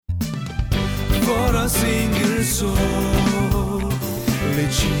single soul,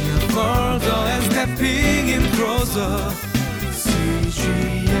 reaching further and stepping in closer.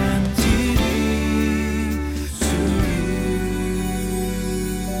 CGNTV to you.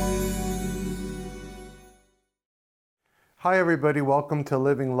 Hi everybody, welcome to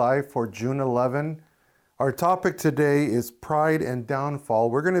Living Life for June 11. Our topic today is pride and downfall.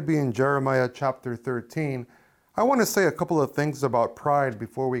 We're going to be in Jeremiah chapter 13. I want to say a couple of things about pride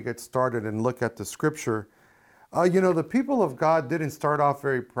before we get started and look at the scripture. The people of God didn't start off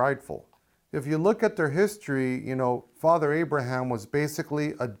very prideful. If you look at their history, Father Abraham was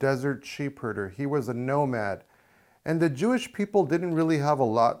basically a desert sheep herder. He was a nomad. And the Jewish people didn't really have a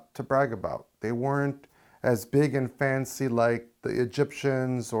lot to brag about. They weren't as big and fancy like the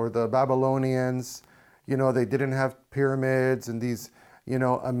Egyptians or the Babylonians. They didn't have pyramids and these,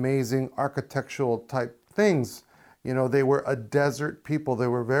 amazing architectural type things. They were a desert people. They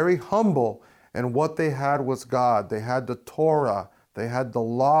were very humble, and what they had was God. They had the Torah. They had the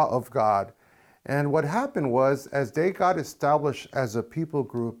law of God. And what happened was, as they got established as a people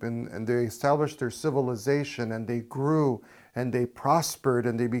group and they established their civilization and they grew and they prospered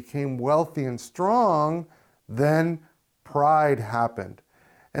and they became wealthy and strong, then pride happened.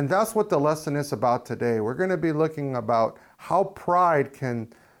 And that's what the lesson is about today. We're going to be looking about how pride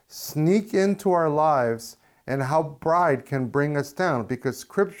can sneak into our lives and how pride can bring us down, because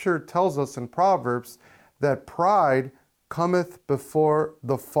scripture tells us in Proverbs that pride cometh before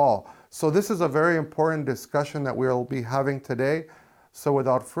the fall. So this is a very important discussion that we'll be having today. So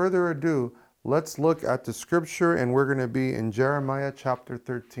without further ado, let's look at the scripture, and we're going to be in Jeremiah chapter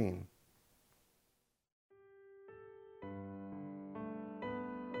 13.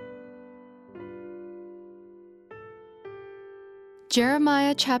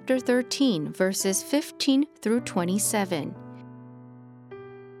 Jeremiah chapter 13, verses 15 through 27.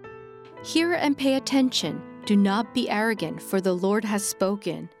 Hear and pay attention. Do not be arrogant, for the Lord has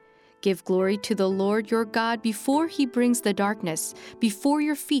spoken. Give glory to the Lord your God before he brings the darkness, before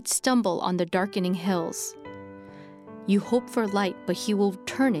your feet stumble on the darkening hills. You hope for light, but he will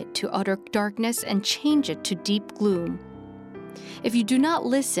turn it to utter darkness and change it to deep gloom. If you do not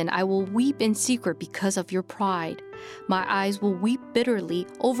listen, I will weep in secret because of your pride. My eyes will weep bitterly,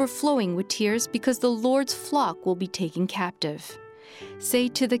 overflowing with tears, because the Lord's flock will be taken captive. Say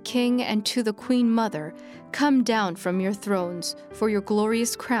to the king and to the queen mother, come down from your thrones, for your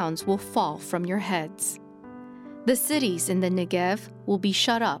glorious crowns will fall from your heads. The cities in the Negev will be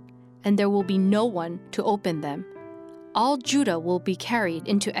shut up, and there will be no one to open them. All Judah will be carried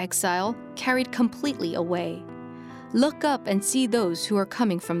into exile, carried completely away. Look up and see those who are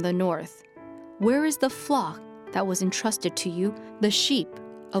coming from the north. Where is the flock that was entrusted to you, the sheep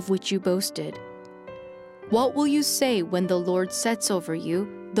of which you boasted? What will you say when the Lord sets over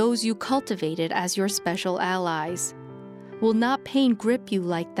you those you cultivated as your special allies? Will not pain grip you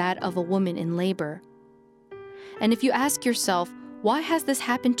like that of a woman in labor? And if you ask yourself, why has this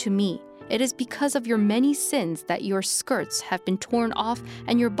happened to me? It is because of your many sins that your skirts have been torn off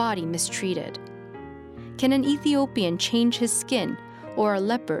and your body mistreated. Can an Ethiopian change his skin, or a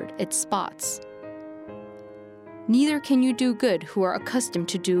leopard its spots? Neither can you do good who are accustomed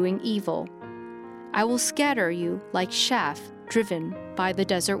to doing evil. I will scatter you like chaff driven by the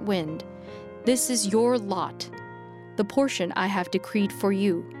desert wind. This is your lot, the portion I have decreed for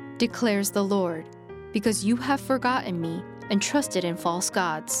you, declares the Lord, because you have forgotten me and trusted in false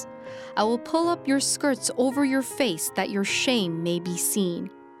gods. I will pull up your skirts over your face that your shame may be seen.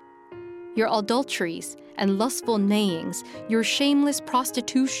 Your adulteries and lustful neighings, your shameless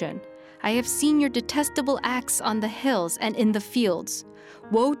prostitution. I have seen your detestable acts on the hills and in the fields.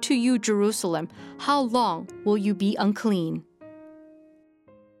 Woe to you, Jerusalem! How long will you be unclean?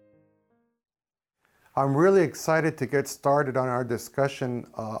 I'm really excited to get started on our discussion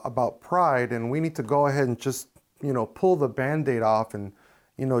about pride, and we need to go ahead and just, pull the Band-Aid off and,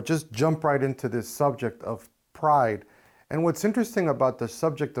 just jump right into this subject of pride. And what's interesting about the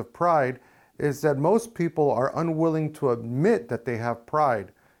subject of pride is that most people are unwilling to admit that they have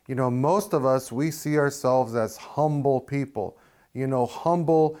pride. Most of us, we see ourselves as humble people.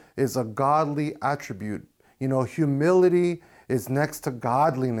 Humble is a godly attribute. Humility is next to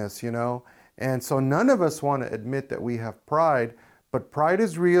godliness, And so none of us want to admit that we have pride, but pride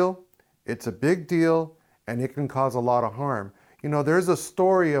is real, it's a big deal, and it can cause a lot of harm. There's a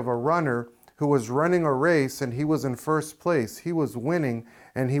story of a runner who was running a race and he was in first place. He was winning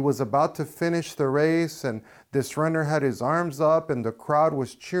and he was about to finish the race, and this runner had his arms up and the crowd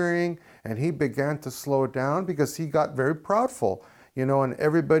was cheering, and he began to slow down because he got very proudful, and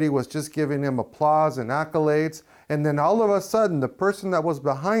everybody was just giving him applause and accolades. And then all of a sudden, the person that was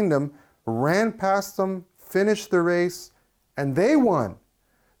behind him ran past them, finished the race, and they won.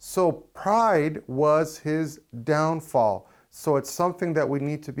 So pride was his downfall. So it's something that we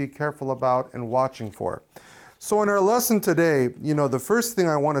need to be careful about and watching for. So in our lesson today, the first thing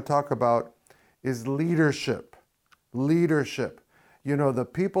I want to talk about is leadership. Leadership. The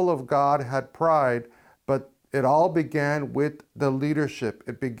people of God had pride, but it all began with the leadership.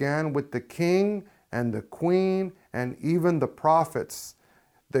 It began with the king and the queen and even the prophets.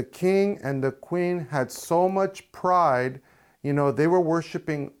 The king and the queen had so much pride. They were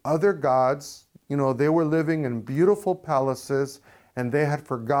worshiping other gods. They were living in beautiful palaces, and they had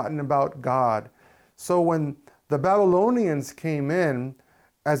forgotten about God. So when the Babylonians came in,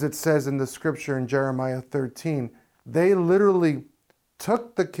 as it says in the scripture in Jeremiah 13, they literally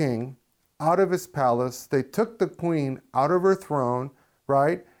took the king out of his palace. They took the queen out of her throne,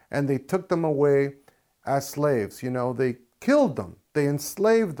 right? And they took them away as slaves. They killed them. They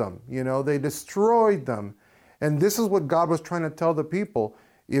enslaved them. They destroyed them. And this is what God was trying to tell the people.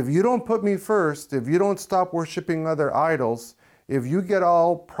 If you don't put me first, if you don't stop worshiping other idols, if you get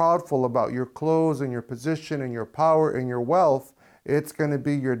all proudful about your clothes and your position and your power and your wealth, it's going to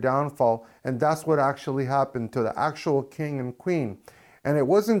be your downfall. And that's what actually happened to the actual king and queen. And it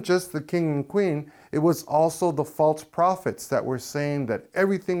wasn't just the king and queen, it was also the false prophets that were saying that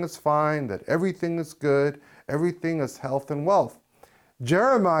everything is fine, that everything is good, everything is health and wealth.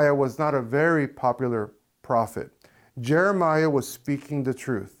 Jeremiah was not a very popular prophet. Jeremiah was speaking the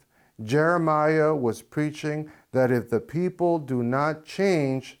truth. Jeremiah was preaching that if the people do not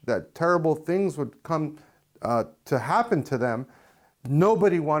change, that terrible things would come to happen to them.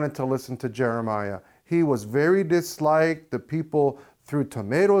 Nobody wanted to listen to Jeremiah. He was very disliked. The people threw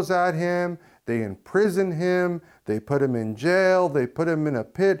tomatoes at him. They imprisoned him. They put him in jail. They put him in a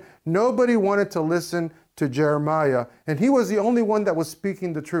pit. Nobody wanted to listen to Jeremiah. And he was the only one that was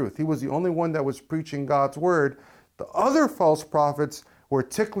speaking the truth. He was the only one that was preaching God's word. The other false prophets were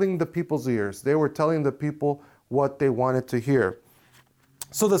tickling the people's ears. They were telling the people what they wanted to hear.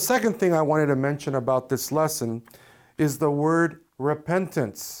 So the second thing I wanted to mention about this lesson is the word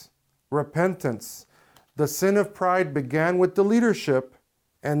repentance. Repentance. The sin of pride began with the leadership,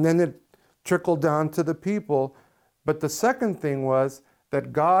 and then it trickled down to the people. But the second thing was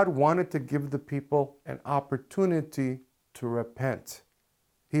that God wanted to give the people an opportunity to repent.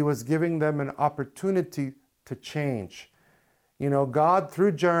 He was giving them an opportunity to change. God,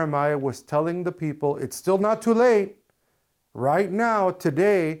 through Jeremiah, was telling the people, it's still not too late. Right now,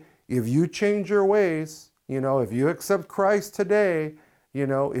 today, if you change your ways, if you accept Christ today,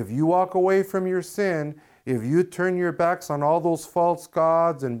 if you walk away from your sin, if you turn your backs on all those false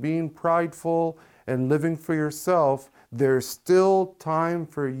gods and being prideful and living for yourself, there's still time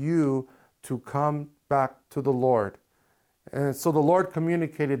for you to come back to the Lord. And so the Lord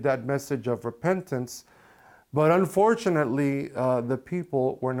communicated that message of repentance. But unfortunately, the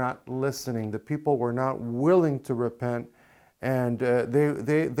people were not listening. The people were not willing to repent, and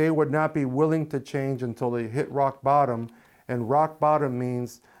they would not be willing to change until they hit rock bottom. And rock bottom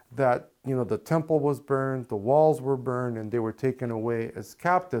means that the temple was burned, the walls were burned, and they were taken away as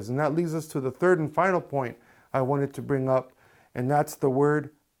captives. And that leads us to the third and final point I wanted to bring up, and that's the word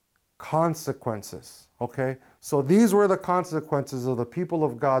consequences. Okay, so these were the consequences of the people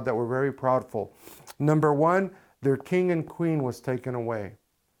of God that were very proudful. Number one, their king and queen was taken away.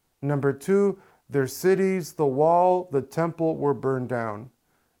 Number two, their cities, the wall, the temple were burned down.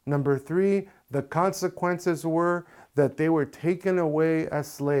 Number three, the consequences were that they were taken away as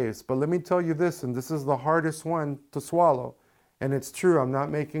slaves. But let me tell you this, and this is the hardest one to swallow, and it's true, I'm not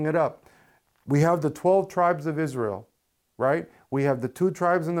making it up. We have the 12 tribes of Israel, right? We have the 2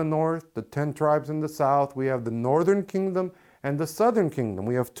 tribes in the north, the 10 tribes in the south. We have the northern kingdom and the southern kingdom.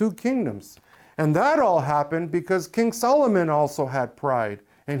 We have 2 kingdoms. And that all happened because King Solomon also had pride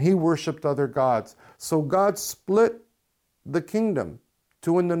and he worshiped other gods. So God split the kingdom,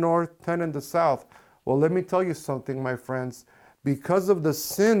 2 in the north, 10 in the south. Well, let me tell you something, my friends. Because of the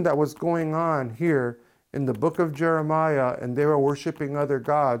sin that was going on here in the book of Jeremiah, and they were worshiping other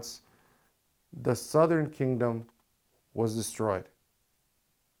gods, the southern kingdom was destroyed.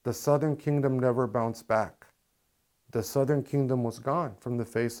 The southern kingdom never bounced back. The southern kingdom was gone from the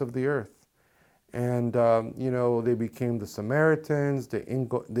face of the earth. And, they became the Samaritans, they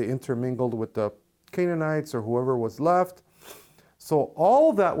intermingled with the Canaanites or whoever was left. So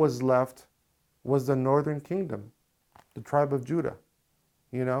all that was left was the northern kingdom, the tribe of Judah,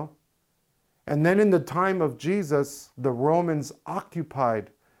 And then in the time of Jesus, the Romans occupied,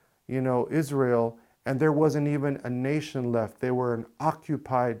 Israel, and there wasn't even a nation left. They were an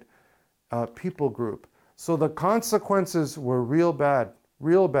occupied people group. So the consequences were real bad,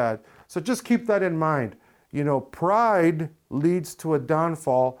 real bad. So just keep that in mind. You know, pride leads to a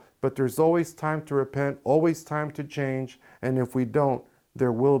downfall, but there's always time to repent, always time to change. And if we don't,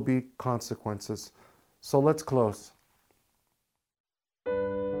 there will be consequences. So let's close.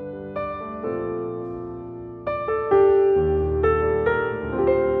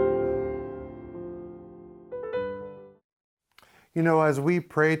 You know, as we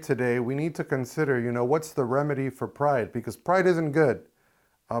pray today, we need to consider, what's the remedy for pride? Because pride isn't good.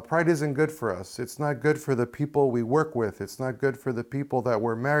 Pride isn't good for us. It's not good for the people we work with. It's not good for the people that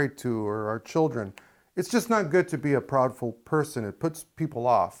we're married to or our children. It's just not good to be a proudful person. It puts people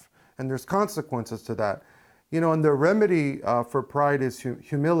off, and there's consequences to that. And the remedy for pride is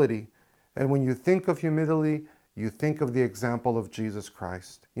humility. And when you think of humility, you think of the example of Jesus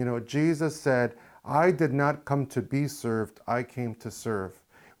Christ. Jesus said, I did not come to be served, I came to serve.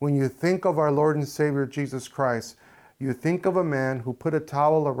 When you think of our Lord and Savior Jesus Christ, you think of a man who put a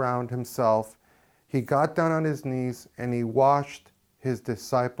towel around himself, he got down on his knees, and he washed his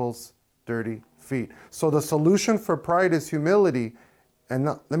disciples' dirty feet. So the solution for pride is humility. And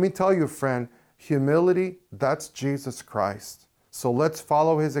let me tell you, friend, humility, that's Jesus Christ. So let's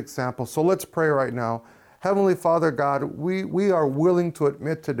follow his example. So let's pray right now. Heavenly Father God, we are willing to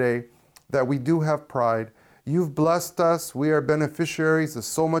admit today that we do have pride. You've blessed us. We are beneficiaries of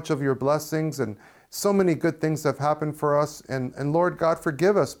so much of your blessings, and so many good things have happened for us. And Lord God,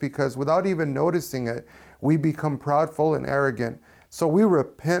 forgive us, because without even noticing it, we become proudful and arrogant. So we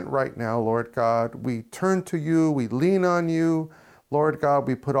repent right now, Lord God. We turn to you. We lean on you. Lord God,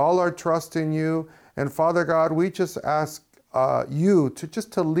 we put all our trust in you. And Father God, we just ask you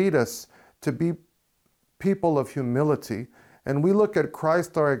to lead us to be people of humility. And we look at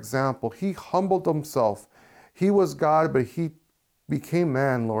Christ, our example. He humbled himself. He was God, but he became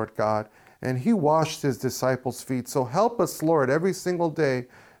man, Lord God. And he washed his disciples' feet. So help us, Lord, every single day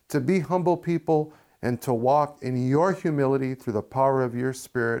to be humble people and to walk in your humility through the power of your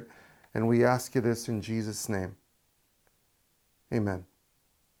Spirit. And we ask you this in Jesus' name. Amen.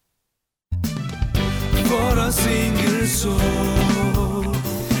 For a single soul,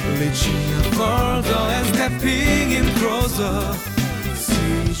 reaching further and stepping in closer.